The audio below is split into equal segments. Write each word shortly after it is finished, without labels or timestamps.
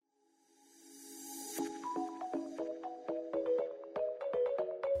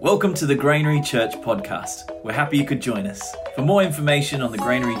Welcome to the Granary Church podcast. We're happy you could join us. For more information on the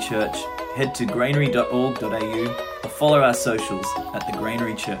Granary Church, head to granary.org.au or follow our socials at the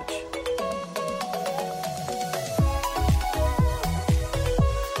Granary Church.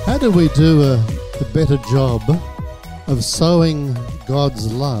 How do we do a better job of sowing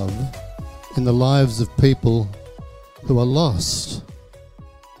God's love in the lives of people who are lost?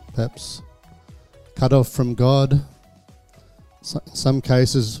 Perhaps cut off from God, in some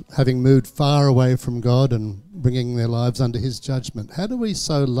cases having moved far away from God and bringing their lives under His judgment. How do we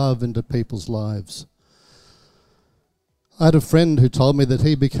sow love into people's lives? I had a friend who told me that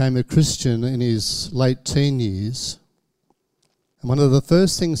he became a Christian in his late teen years, and one of the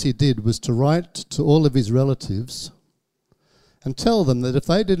first things he did was to write to all of his relatives and tell them that if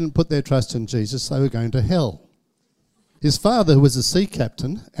they didn't put their trust in Jesus, they were going to hell. His father, who was a sea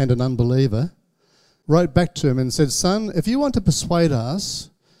captain and an unbeliever, wrote back to him and said, "Son, if you want to persuade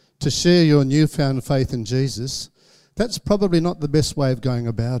us to share your newfound faith in Jesus, that's probably not the best way of going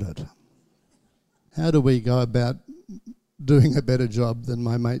about it." How do we go about doing a better job than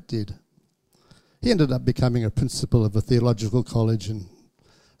my mate did? He ended up becoming a principal of a theological college and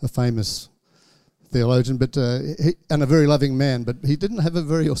a famous theologian, and a very loving man, but he didn't have a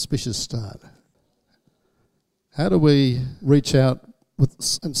very auspicious start. How do we reach out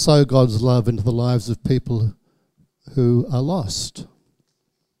and sow God's love into the lives of people who are lost?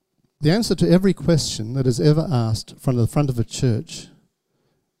 The answer to every question that is ever asked from the front of a church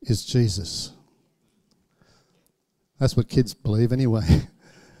is Jesus. That's what kids believe anyway.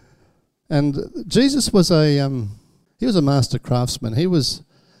 And Jesus was he was a master craftsman. He was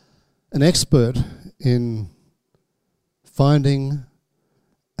an expert in finding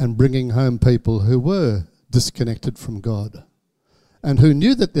and bringing home people who were disconnected from God and who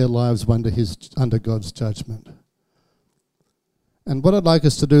knew that their lives were under God's judgment. And what I'd like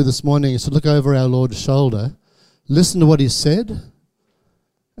us to do this morning is to look over our Lord's shoulder, listen to what He said,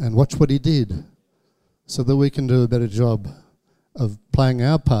 and watch what He did, so that we can do a better job of playing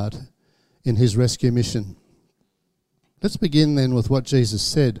our part in His rescue mission. Let's begin then with what Jesus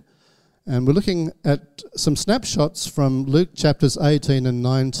said. And we're looking at some snapshots from Luke chapters 18 and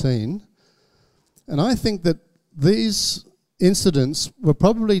 19. And I think that these incidents were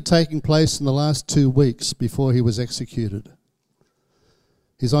probably taking place in the last 2 weeks before He was executed.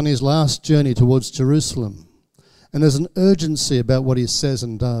 He's on His last journey towards Jerusalem. And there's an urgency about what He says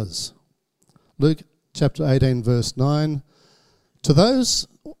and does. Luke chapter 18 verse 9. To those,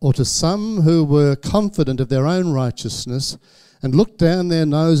 or to some who were confident of their own righteousness and looked down their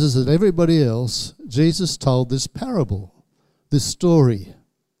noses at everybody else, Jesus told this parable, this story.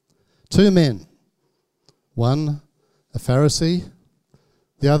 2 men, one a Pharisee,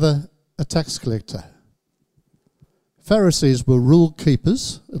 the other a tax collector. Pharisees were rule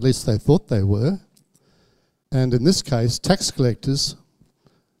keepers, at least they thought they were, and in this case, tax collectors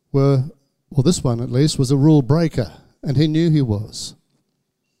were, well, this one at least, was a rule breaker, and he knew he was.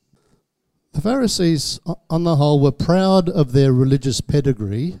 The Pharisees, on the whole, were proud of their religious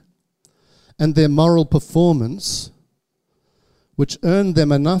pedigree and their moral performance, which earned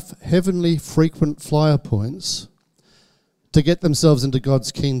them enough heavenly frequent flyer points to get themselves into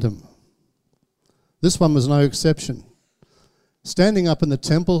God's kingdom. This one was no exception. Standing up in the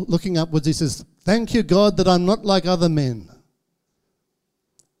temple, looking upwards, he says, "Thank you, God, that I'm not like other men.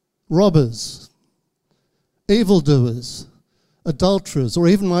 Robbers, evildoers, adulterers, or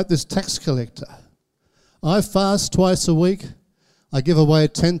even like this tax collector. I fast twice a week. I give away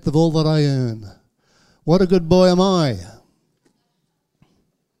 1/10 of all that I earn. What a good boy am I."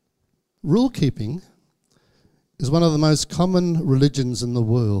 Rule keeping is one of the most common religions in the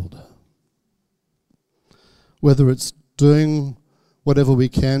world. Whether it's doing whatever we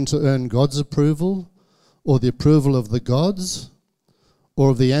can to earn God's approval, or the approval of the gods, or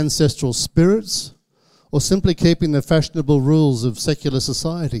of the ancestral spirits, or simply keeping the fashionable rules of secular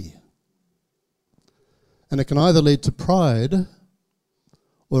society. And it can either lead to pride,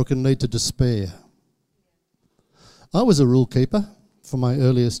 or it can lead to despair. I was a rule keeper from my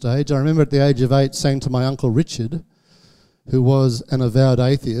earliest age. I remember at the age of 8 saying to my Uncle Richard, who was an avowed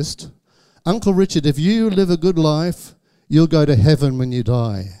atheist, "Uncle Richard, if you live a good life, you'll go to heaven when you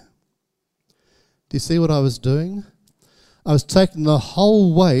die." Do you see what I was doing? I was taking the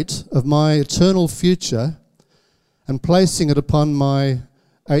whole weight of my eternal future and placing it upon my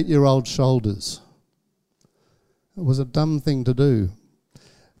 8-year-old shoulders. It was a dumb thing to do.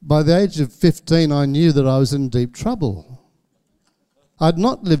 By the age of 15, I knew that I was in deep trouble. I'd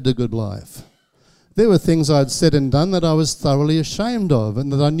not lived a good life. There were things I'd said and done that I was thoroughly ashamed of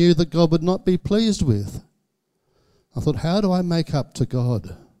and that I knew that God would not be pleased with. I thought, how do I make up to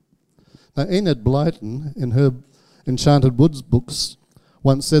God? Now, Enid Blyton, in her Enchanted Woods books,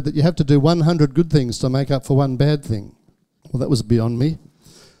 once said that you have to do 100 good things to make up for one bad thing. Well, that was beyond me.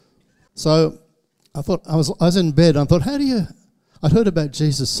 So I thought, I was in bed, and I thought, I'd heard about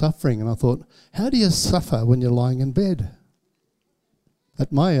Jesus suffering, and I thought, how do you suffer when you're lying in bed?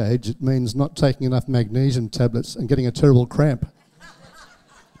 At my age, it means not taking enough magnesium tablets and getting a terrible cramp.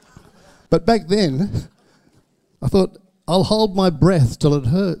 But back then, I thought, I'll hold my breath till it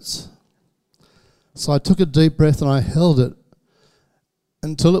hurts. So I took a deep breath and I held it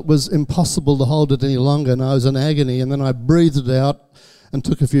until it was impossible to hold it any longer, and I was in agony, and then I breathed it out and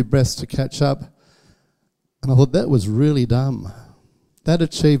took a few breaths to catch up. And I thought, that was really dumb. That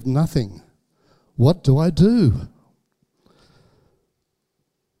achieved nothing. What do I do?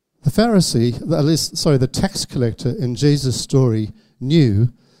 The tax collector in Jesus' story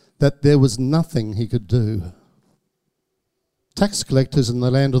knew that there was nothing he could do. Tax collectors in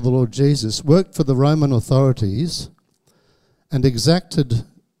the land of the Lord Jesus worked for the Roman authorities and exacted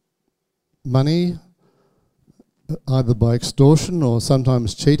money, either by extortion or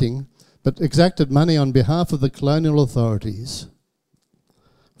sometimes cheating, but exacted money on behalf of the colonial authorities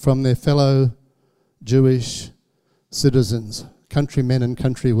from their fellow Jewish citizens, countrymen and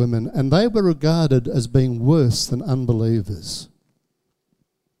countrywomen, and they were regarded as being worse than unbelievers.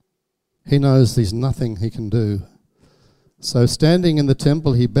 He knows there's nothing he can do. So standing in the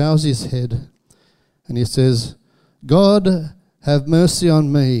temple, he bows his head and he says, God, have mercy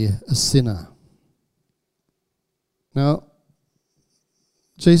on me, a sinner. Now,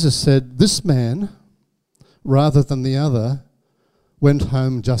 Jesus said, this man, rather than the other, went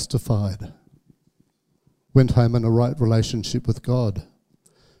home justified, went home in a right relationship with God.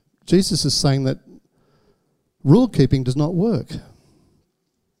 Jesus is saying that rule keeping does not work.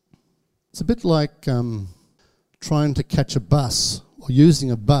 It's a bit like trying to catch a bus or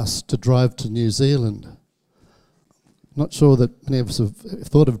using a bus to drive to New Zealand. Not sure that many of us have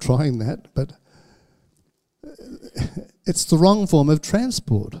thought of trying that, but it's the wrong form of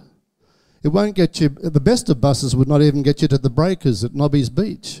transport. It won't get you, the best of buses would not even get you to the breakers at Nobby's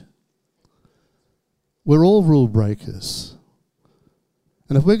Beach. We're all rule breakers.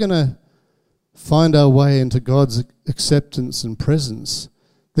 And if we're going to find our way into God's acceptance and presence,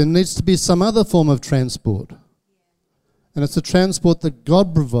 there needs to be some other form of transport. And it's the transport that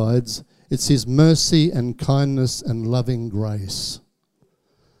God provides. It's his mercy and kindness and loving grace.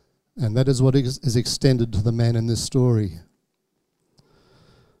 And that is what is extended to the man in this story.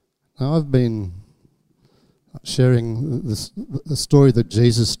 Now, I've been sharing the story that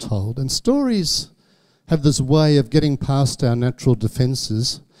Jesus told. And stories have this way of getting past our natural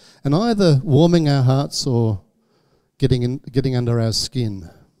defences and either warming our hearts or getting under our skin.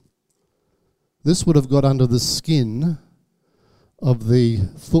 This would have got under the skin of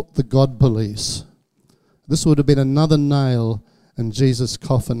the God police. This would have been another nail in Jesus'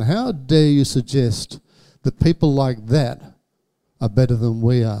 coffin. How dare you suggest that people like that are better than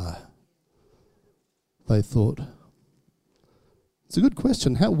we are? They thought. It's a good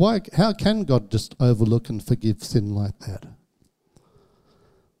question. How can God just overlook and forgive sin like that?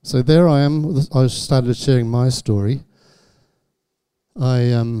 So there I am. I started sharing my story.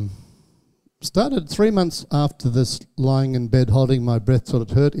 I started 3 months after this lying in bed holding my breath till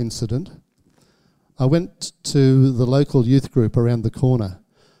it hurt incident. I went to the local youth group around the corner.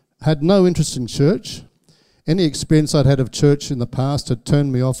 Had no interest in church. Any experience I'd had of church in the past had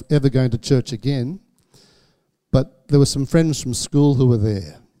turned me off ever going to church again. But there were some friends from school who were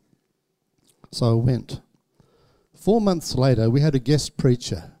there. So I went. 4 months later, we had a guest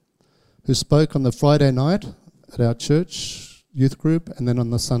preacher who spoke on the Friday night at our church youth group and then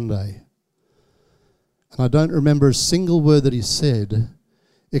on the Sunday. And I don't remember a single word that he said,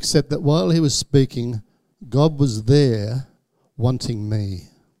 except that while he was speaking, God was there wanting me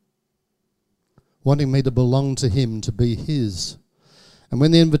to belong to him, to be his. And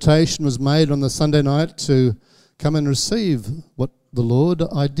when the invitation was made on the Sunday night to come and receive what the Lord,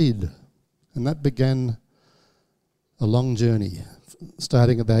 I did. And that began a long journey,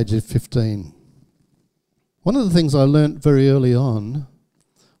 starting at the age of 15. One of the things I learnt very early on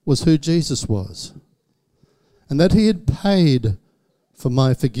was who Jesus was, and that he had paid for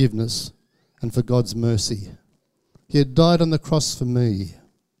my forgiveness and for God's mercy. He had died on the cross for me.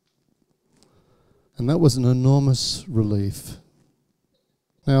 And that was an enormous relief.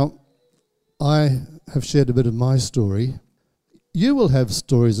 Now, I have shared a bit of my story. You will have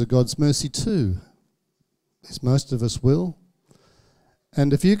stories of God's mercy too, as most of us will.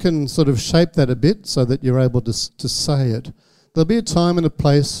 And if you can sort of shape that a bit so that you're able to say it, there'll be a time and a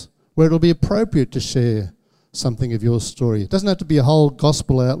place where it'll be appropriate to share something of your story. It doesn't have to be a whole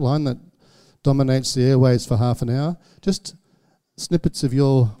gospel outline that dominates the airwaves for half an hour. Just snippets of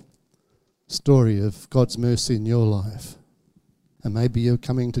your story of God's mercy in your life. And maybe you're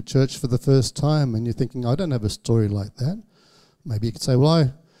coming to church for the first time and you're thinking, I don't have a story like that. Maybe you could say, well,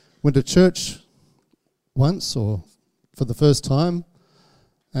 I went to church once or for the first time,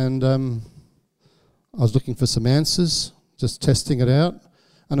 and I was looking for some answers, just testing it out,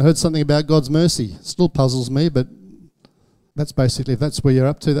 and I heard something about God's mercy. Still puzzles me, but that's basically, if that's where you're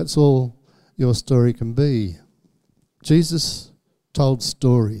up to, that's all your story can be. Jesus told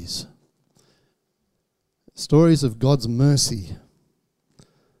stories of God's mercy,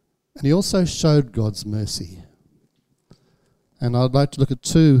 and he also showed God's mercy. And I'd like to look at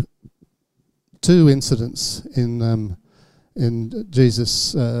two incidents in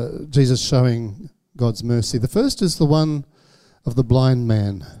Jesus showing God's mercy. The first is the one of the blind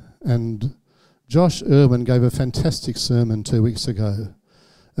man, and Josh Irwin gave a fantastic sermon 2 weeks ago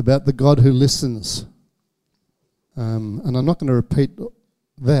about the God who listens. And I'm not going to repeat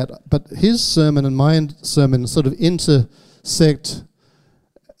that, but his sermon and my sermon sort of intersect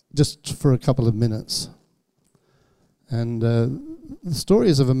just for a couple of minutes. And the story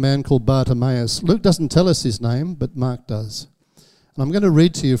is of a man called Bartimaeus. Luke doesn't tell us his name, but Mark does. And I'm going to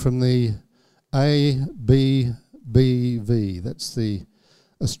read to you from the ABBV. That's the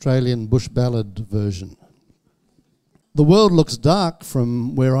Australian Bush Ballad version. The world looks dark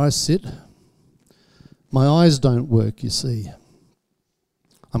from where I sit. My eyes don't work, you see.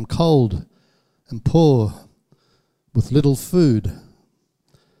 I'm cold and poor with little food.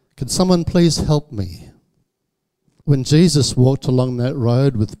 Can someone please help me? When Jesus walked along that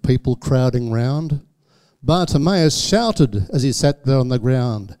road with people crowding round, Bartimaeus shouted as he sat there on the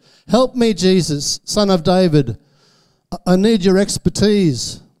ground, "Help me, Jesus, Son of David. I need your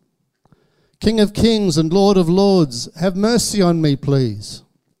expertise. King of kings and Lord of lords, have mercy on me, please."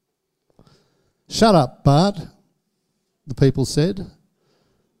 "Shut up, Bart," the people said.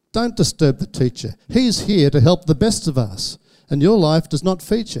 "Don't disturb the teacher. He's here to help the best of us, and your life does not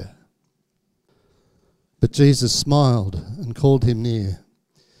feature." But Jesus smiled and called him near.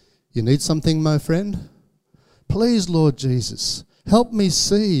 "You need something, my friend? Please, Lord Jesus, help me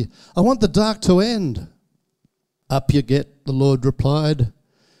see. I want the dark to end." "Up you get," the Lord replied.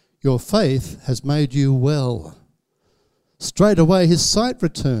 "Your faith has made you well." Straight away his sight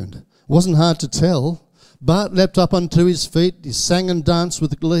returned. Wasn't hard to tell. Bart leapt up onto his feet. He sang and danced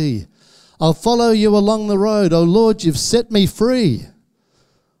with glee. "I'll follow you along the road. Oh, Lord, you've set me free.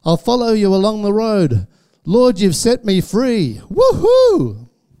 I'll follow you along the road. Lord, you've set me free. Woohoo!"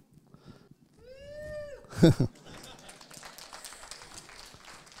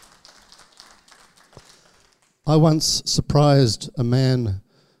 I once surprised a man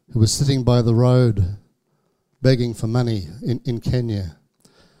who was sitting by the road begging for money in Kenya.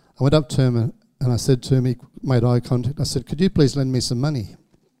 I went up to him and I said to him, he made eye contact. I said, "Could you please lend me some money?"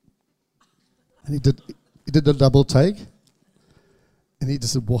 And he did a double take. And he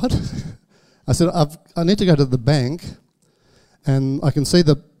just said, "What?" I said, I need to go to the bank and I can see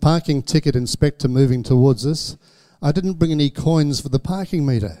the parking ticket inspector moving towards us. I didn't bring any coins for the parking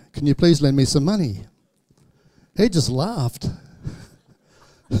meter. Can you please lend me some money? He just laughed.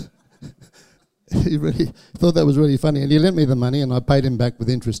 He really thought that was really funny. And he lent me the money and I paid him back with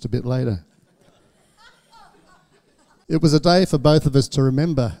interest a bit later. It was a day for both of us to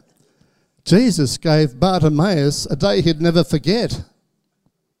remember. Jesus gave Bartimaeus a day he'd never forget,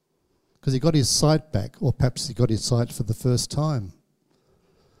 because he got his sight back, or perhaps he got his sight for the first time.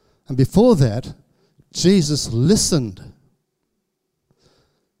 And before that, Jesus listened.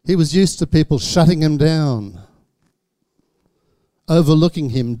 He was used to people shutting him down, overlooking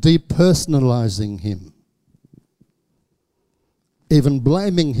him, depersonalizing him, even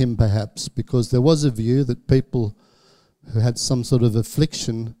blaming him perhaps, because there was a view that people who had some sort of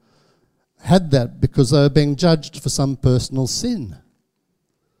affliction had that because they were being judged for some personal sin.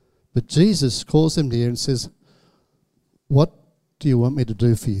 But Jesus calls him near and says, "What do you want me to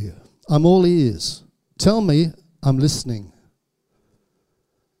do for you? I'm all ears. Tell me, I'm listening."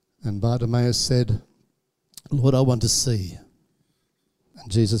 And Bartimaeus said, "Lord, I want to see."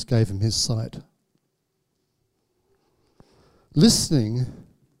 And Jesus gave him his sight. Listening,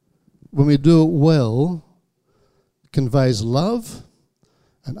 when we do it well, conveys love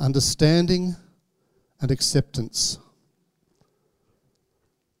and understanding and acceptance.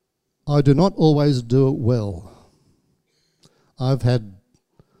 I do not always do it well. I've had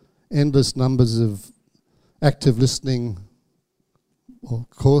endless numbers of active listening or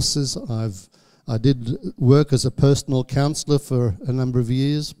courses. I did work as a personal counsellor for a number of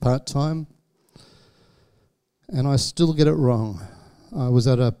years, part-time, and I still get it wrong. I was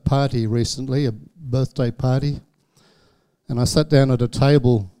at a party recently, a birthday party, and I sat down at a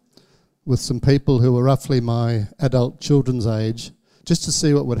table with some people who were roughly my adult children's age, just to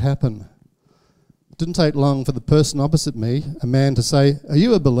see what would happen. It didn't take long for the person opposite me, a man, to say, "Are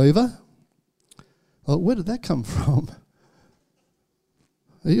you a believer?" Oh, where did that come from?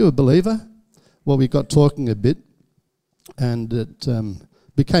 Are you a believer? Well, we got talking a bit, and it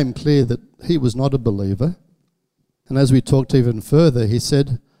became clear that he was not a believer. And as we talked even further, he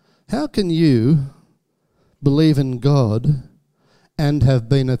said, "How can you believe in God and have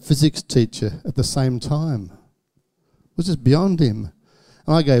been a physics teacher at the same time?" It was just beyond him.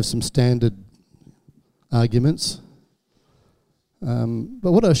 And I gave some standard arguments.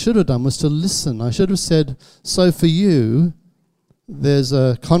 But what I should have done was to listen. I should have said, "So for you, there's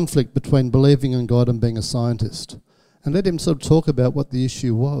a conflict between believing in God and being a scientist." And let him sort of talk about what the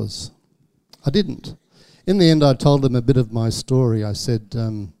issue was. I didn't. In the end, I told him a bit of my story. I said,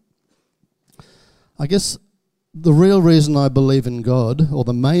 I guess the real reason I believe in God, or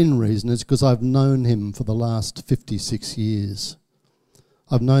the main reason, is because I've known him for the last 56 years.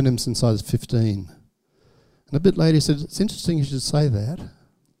 I've known him since I was 15. And a bit later he said, "It's interesting you should say that,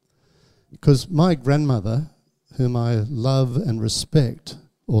 because my grandmother, whom I love and respect,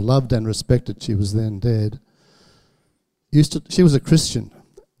 or loved and respected, she was then dead, she was a Christian,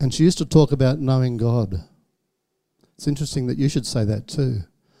 and she used to talk about knowing God." It's interesting that you should say that too.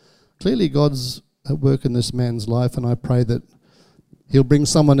 Clearly God's at work in this man's life, and I pray that he'll bring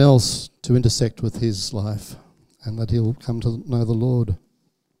someone else to intersect with his life and that he'll come to know the Lord.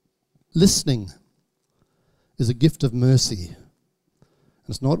 Listening is a gift of mercy.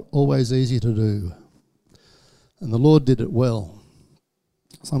 It's not always easy to do. And the Lord did it well.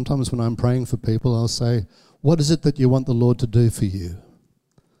 Sometimes when I'm praying for people, I'll say, "What is it that you want the Lord to do for you?"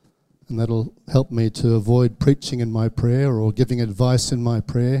 And that'll help me to avoid preaching in my prayer or giving advice in my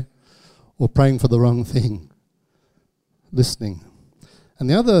prayer or praying for the wrong thing. Listening. And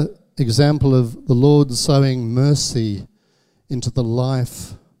the other example of the Lord sowing mercy into the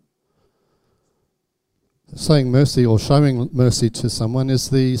life, sowing mercy or showing mercy to someone, is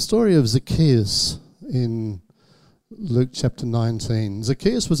the story of Zacchaeus in Luke chapter 19.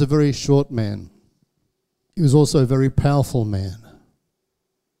 Zacchaeus was a very short man. He was also a very powerful man.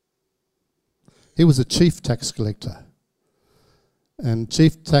 He was a chief tax collector. And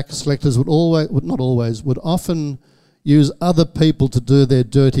chief tax collectors would often use other people to do their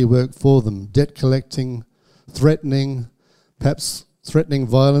dirty work for them. Debt collecting, threatening, perhaps threatening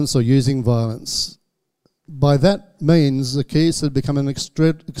violence or using violence. By that means, Zacchaeus had become an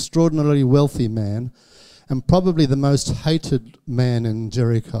extraordinarily wealthy man, and probably the most hated man in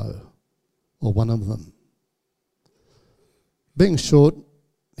Jericho, or one of them. Being short,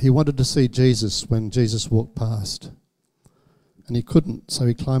 he wanted to see Jesus when Jesus walked past. And he couldn't, so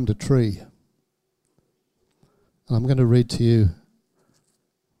he climbed a tree. And I'm going to read to you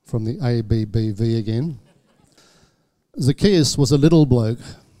from the ABBV again. Zacchaeus was a little bloke,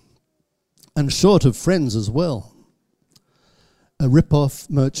 and short of friends as well. A rip-off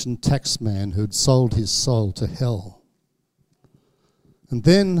merchant taxman who'd sold his soul to hell. And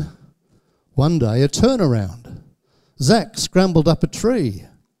then, one day, a turnaround. Zach scrambled up a tree.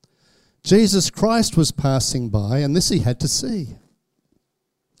 Jesus Christ was passing by, and this he had to see.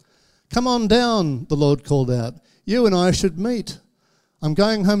 "Come on down," the Lord called out. "You and I should meet. I'm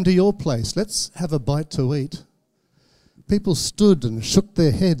going home to your place. Let's have a bite to eat." People stood and shook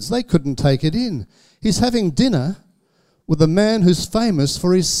their heads. They couldn't take it in. He's having dinner with a man who's famous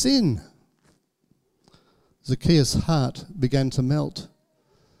for his sin. Zacchaeus' heart began to melt.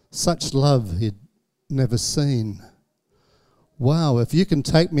 Such love he'd never seen. Wow, if you can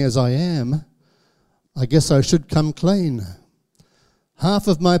take me as I am, I guess I should come clean. Half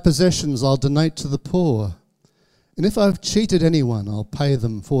of my possessions I'll donate to the poor, and if I've cheated anyone, I'll pay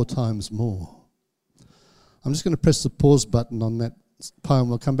them 4 times more. I'm just going to press the pause button on that poem.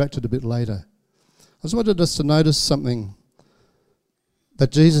 We'll come back to it a bit later. I just wanted us to notice something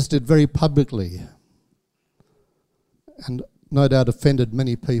that Jesus did very publicly, and no doubt offended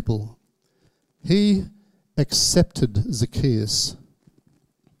many people. He accepted Zacchaeus.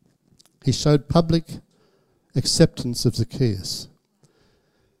 He showed public acceptance of Zacchaeus.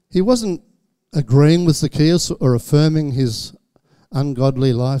 He wasn't agreeing with Zacchaeus or affirming his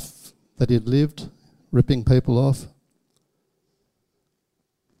ungodly life that he'd lived, ripping people off.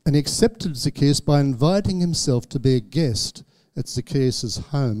 And he accepted Zacchaeus by inviting himself to be a guest at Zacchaeus'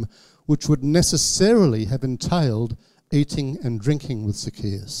 home, which would necessarily have entailed eating and drinking with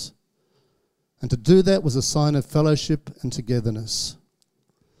Zacchaeus. And to do that was a sign of fellowship and togetherness.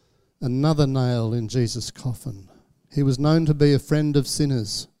 Another nail in Jesus' coffin. He was known to be a friend of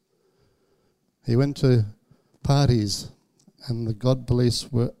sinners. He went to parties, and the God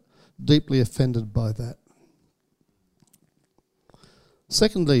police were deeply offended by that.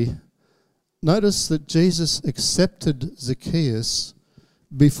 Secondly, notice that Jesus accepted Zacchaeus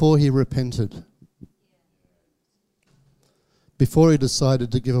before he repented, before he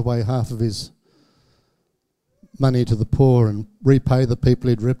decided to give away half of his money to the poor and repay the people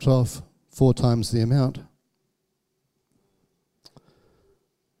he'd ripped off 4 times the amount.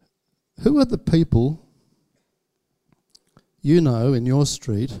 Who are the people you know in your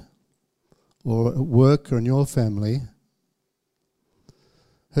street or at work or in your family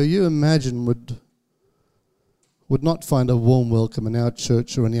who you imagine would not find a warm welcome in our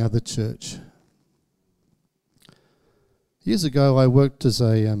church or any other church? Years ago, I worked as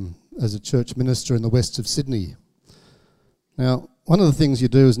a church minister in the west of Sydney. Now, one of the things you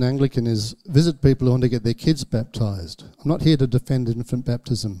do as an Anglican is visit people who want to get their kids baptised. I'm not here to defend infant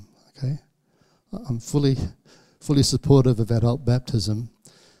baptism, okay? I'm fully supportive of adult baptism.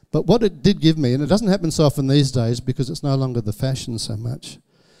 But what it did give me, and it doesn't happen so often these days because it's no longer the fashion so much,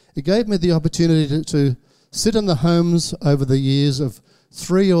 it gave me the opportunity to sit in the homes over the years of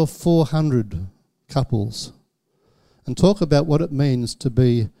 300 or 400 couples and talk about what it means to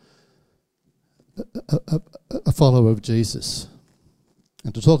be a follower of Jesus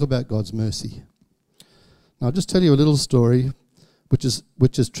and to talk about God's mercy. Now, I'll just tell you a little story which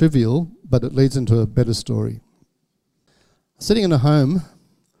is trivial, but it leads into a better story. Sitting in a home,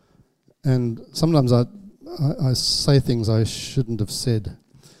 and sometimes I say things I shouldn't have said.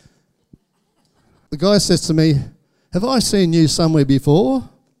 The guy says to me, "Have I seen you somewhere before?"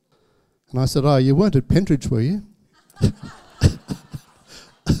 And I said, "Oh, you weren't at Pentridge, were you?"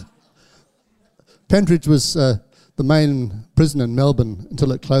 Pentridge was the main prison in Melbourne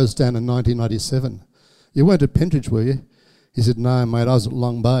until it closed down in 1997. "You weren't at Pentridge, were you?" He said, "No, mate, I was at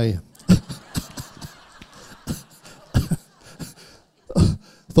Long Bay."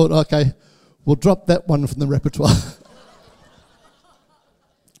 Thought, okay, we'll drop that one from the repertoire.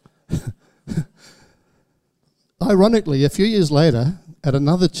 Ironically, a few years later, at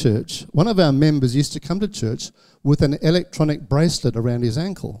another church, one of our members used to come to church with an electronic bracelet around his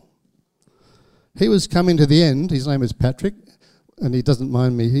ankle. He was coming to the end. His name is Patrick, and he doesn't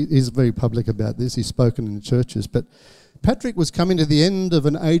mind me. He's very public about this. He's spoken in churches. But Patrick was coming to the end of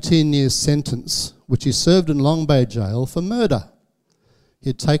an 18-year sentence, which he served in Long Bay Jail for murder. He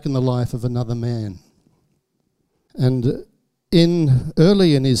had taken the life of another man. And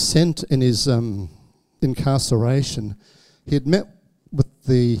early in his incarceration, he had met with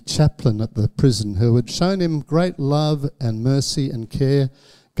the chaplain at the prison who had shown him great love and mercy and care,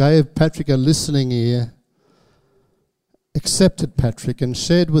 gave Patrick a listening ear, accepted Patrick and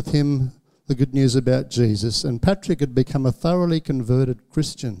shared with him the good news about Jesus. And Patrick had become a thoroughly converted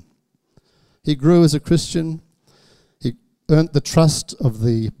Christian. He grew as a Christian. He earned the trust of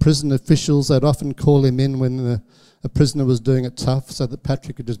the prison officials. They'd often call him in when a prisoner was doing it tough so that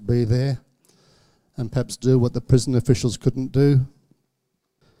Patrick could just be there and perhaps do what the prison officials couldn't do.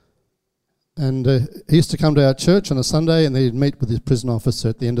 And he used to come to our church on a Sunday and he'd meet with his prison officer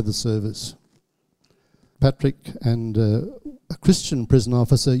at the end of the service. Patrick and a Christian prison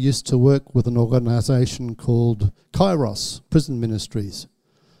officer used to work with an organisation called Kairos, Prison Ministries.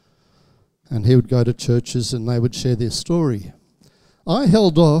 And he would go to churches and they would share their story. I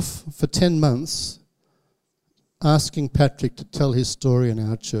held off for 10 months asking Patrick to tell his story in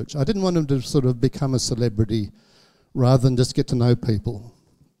our church. I didn't want him to sort of become a celebrity rather than just get to know people.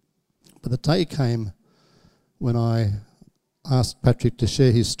 But the day came when I asked Patrick to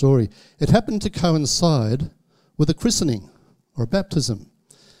share his story. It happened to coincide with a christening or a baptism.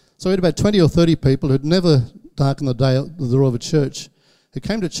 So we had about 20 or 30 people who'd never darkened the door of a church, who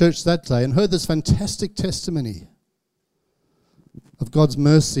came to church that day and heard this fantastic testimony of God's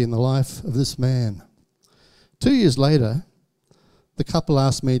mercy in the life of this man. 2 years later, the couple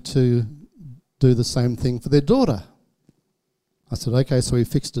asked me to do the same thing for their daughter. I said, okay, so we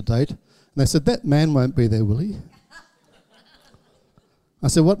fixed a date. And they said, that man won't be there, will he? I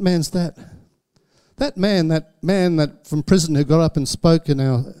said, what man's that? That man that from prison who got up and spoke in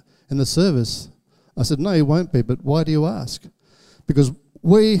the service. I said, no, he won't be, but why do you ask? Because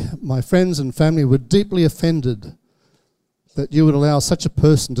we, my friends and family, were deeply offended that you would allow such a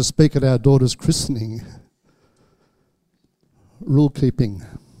person to speak at our daughter's christening. Rule keeping,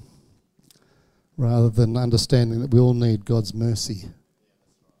 rather than understanding that we all need God's mercy.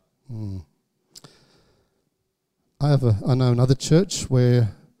 I know another church where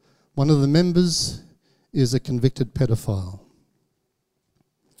one of the members is a convicted pedophile.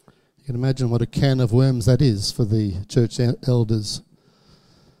 You can imagine what a can of worms that is for the church elders.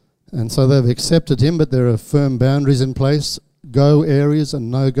 And so they've accepted him, but there are firm boundaries in place, go areas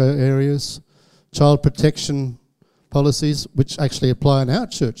and no-go areas, child protection policies, which actually apply in our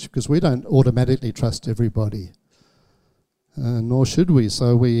church, because we don't automatically trust everybody, nor should we.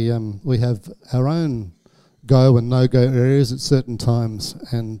 So we have our own go and no-go areas at certain times,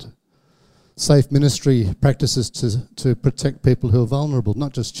 and safe ministry practices to protect people who are vulnerable,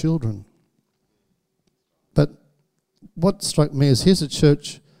 not just children. But what struck me is here's a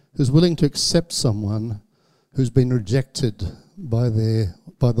church who's willing to accept someone who's been rejected by the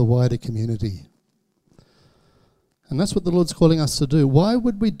wider community. And that's what the Lord's calling us to do. Why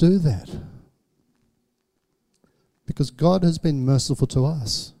would we do that? Because God has been merciful to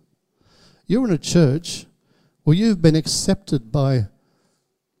us. You're in a church where you've been accepted by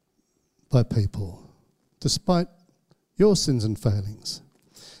people, despite your sins and failings.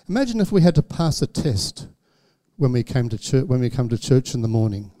 Imagine if we had to pass a test when we come to church in the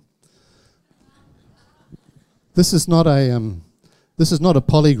morning. This is not a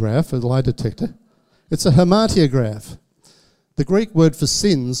polygraph, a lie detector. It's a hamartiograph. The Greek word for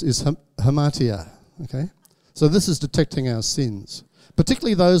sins is hamartia. Okay, so this is detecting our sins,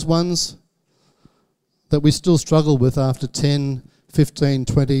 particularly those ones that we still struggle with after 10, 15,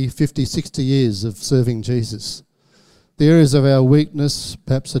 20, 50, 60 years of serving Jesus. The areas of our weakness,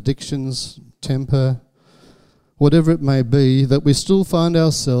 perhaps addictions, temper, whatever it may be, that we still find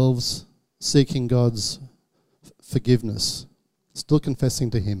ourselves seeking God's forgiveness, still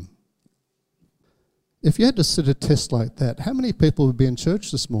confessing to him. If you had to sit a test like that, how many people would be in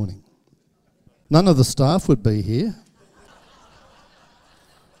church this morning? None of the staff would be here.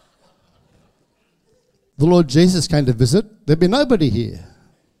 The Lord Jesus came to visit, there'd be nobody here.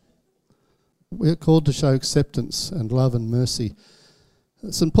 We're called to show acceptance and love and mercy.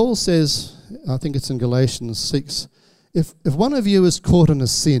 St. Paul says, I think it's in Galatians 6, if one of you is caught in a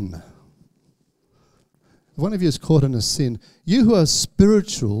sin, you who are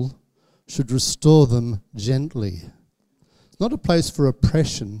spiritual should restore them gently. It's not a place for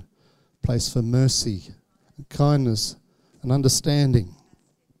oppression, a place for mercy, and kindness and understanding.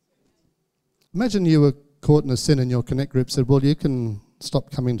 Imagine you were caught in a sin and your connect group said, well, you can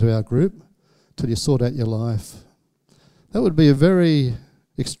stop coming to our group till you sort out your life. That would be a very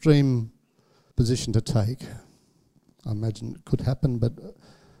extreme position to take. I imagine it could happen, but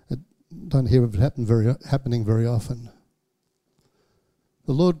I don't hear of it happening very often.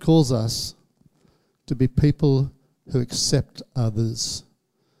 The Lord calls us to be people who accept others.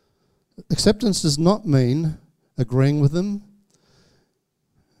 Acceptance does not mean agreeing with them.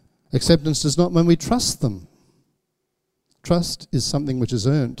 Acceptance does not mean we trust them. Trust is something which is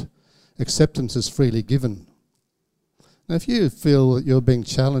earned. Acceptance is freely given. Now, if you feel that you're being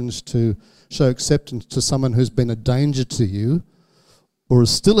challenged to show acceptance to someone who's been a danger to you, or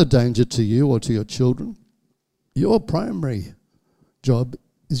is still a danger to you or to your children, your primary job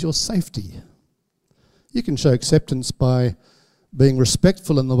is your safety. You can show acceptance by being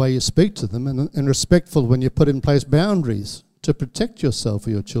respectful in the way you speak to them, and respectful when you put in place boundaries to protect yourself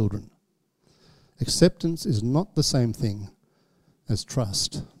or your children. Acceptance is not the same thing as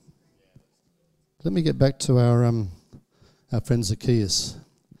trust. Let me get back to our friend Zacchaeus.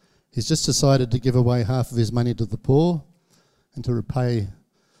 He's just decided to give away half of his money to the poor and to repay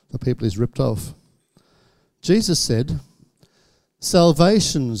the people he's ripped off. Jesus said,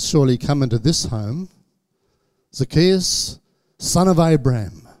 "Salvation's surely come into this home. Zacchaeus, son of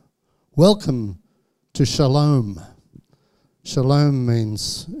Abraham, welcome to Shalom." Shalom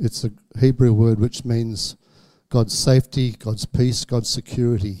means, it's a Hebrew word which means God's safety, God's peace, God's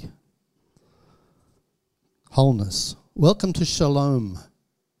security, wholeness. Welcome to Shalom.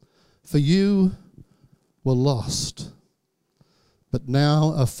 For you were lost, but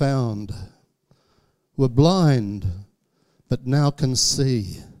now are found. Were blind, but now can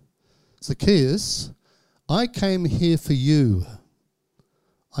see. Zacchaeus, I came here for you.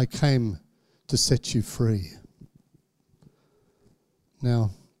 I came to set you free.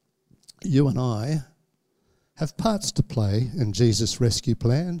 Now, you and I have parts to play in Jesus' rescue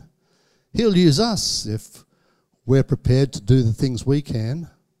plan. He'll use us if we're prepared to do the things we can,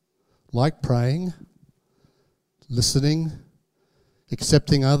 like praying, listening,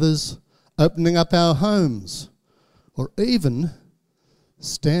 accepting others, opening up our homes, or even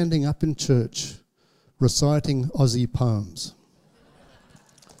standing up in church, reciting Aussie poems.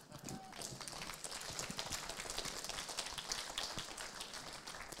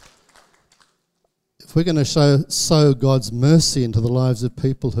 If we're going to sow God's mercy into the lives of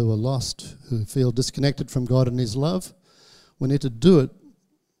people who are lost, who feel disconnected from God and his love, we need to do it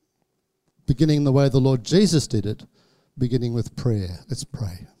beginning the way the Lord Jesus did it, beginning with prayer. Let's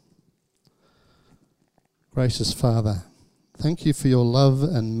pray. Gracious Father, thank you for your love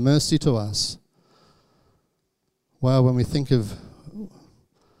and mercy to us. Wow, when we think of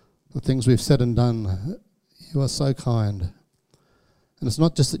the things we've said and done, you are so kind. And it's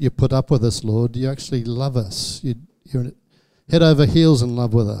not just that you put up with us, Lord, you actually love us. You're head over heels in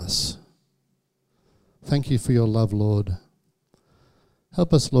love with us. Thank you for your love, Lord.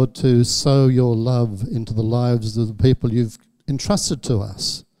 Help us, Lord, to sow your love into the lives of the people you've entrusted to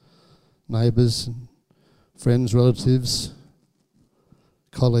us, neighbours, friends, relatives,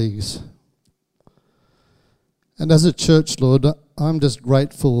 colleagues. And as a church, Lord, I'm just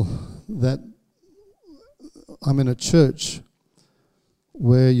grateful that I'm in a church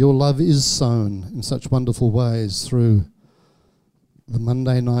where your love is sown in such wonderful ways through the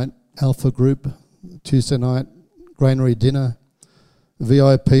Monday night Alpha group, Tuesday night granary dinner,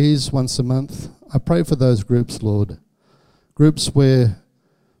 VIPs once a month. I pray for those groups, Lord. Groups where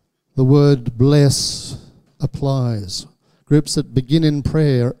the word bless applies. Groups that begin in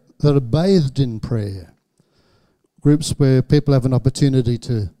prayer, that are bathed in prayer. Groups where people have an opportunity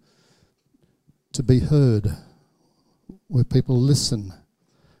to be heard, where people listen,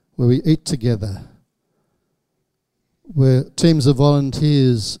 where we eat together, where teams of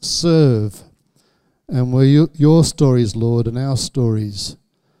volunteers serve, and where your stories, Lord, and our stories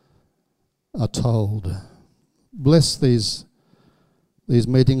are told. Bless these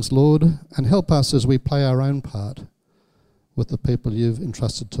meetings, Lord, and help us as we play our own part with the people you've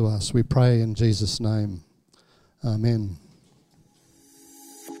entrusted to us. We pray in Jesus' name. Amen.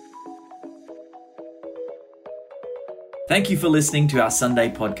 Thank you for listening to our Sunday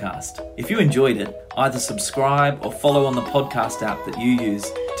podcast. If you enjoyed it, either subscribe or follow on the podcast app that you use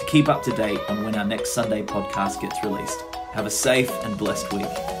to keep up to date on when our next Sunday podcast gets released. Have a safe and blessed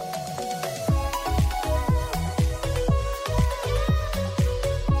week.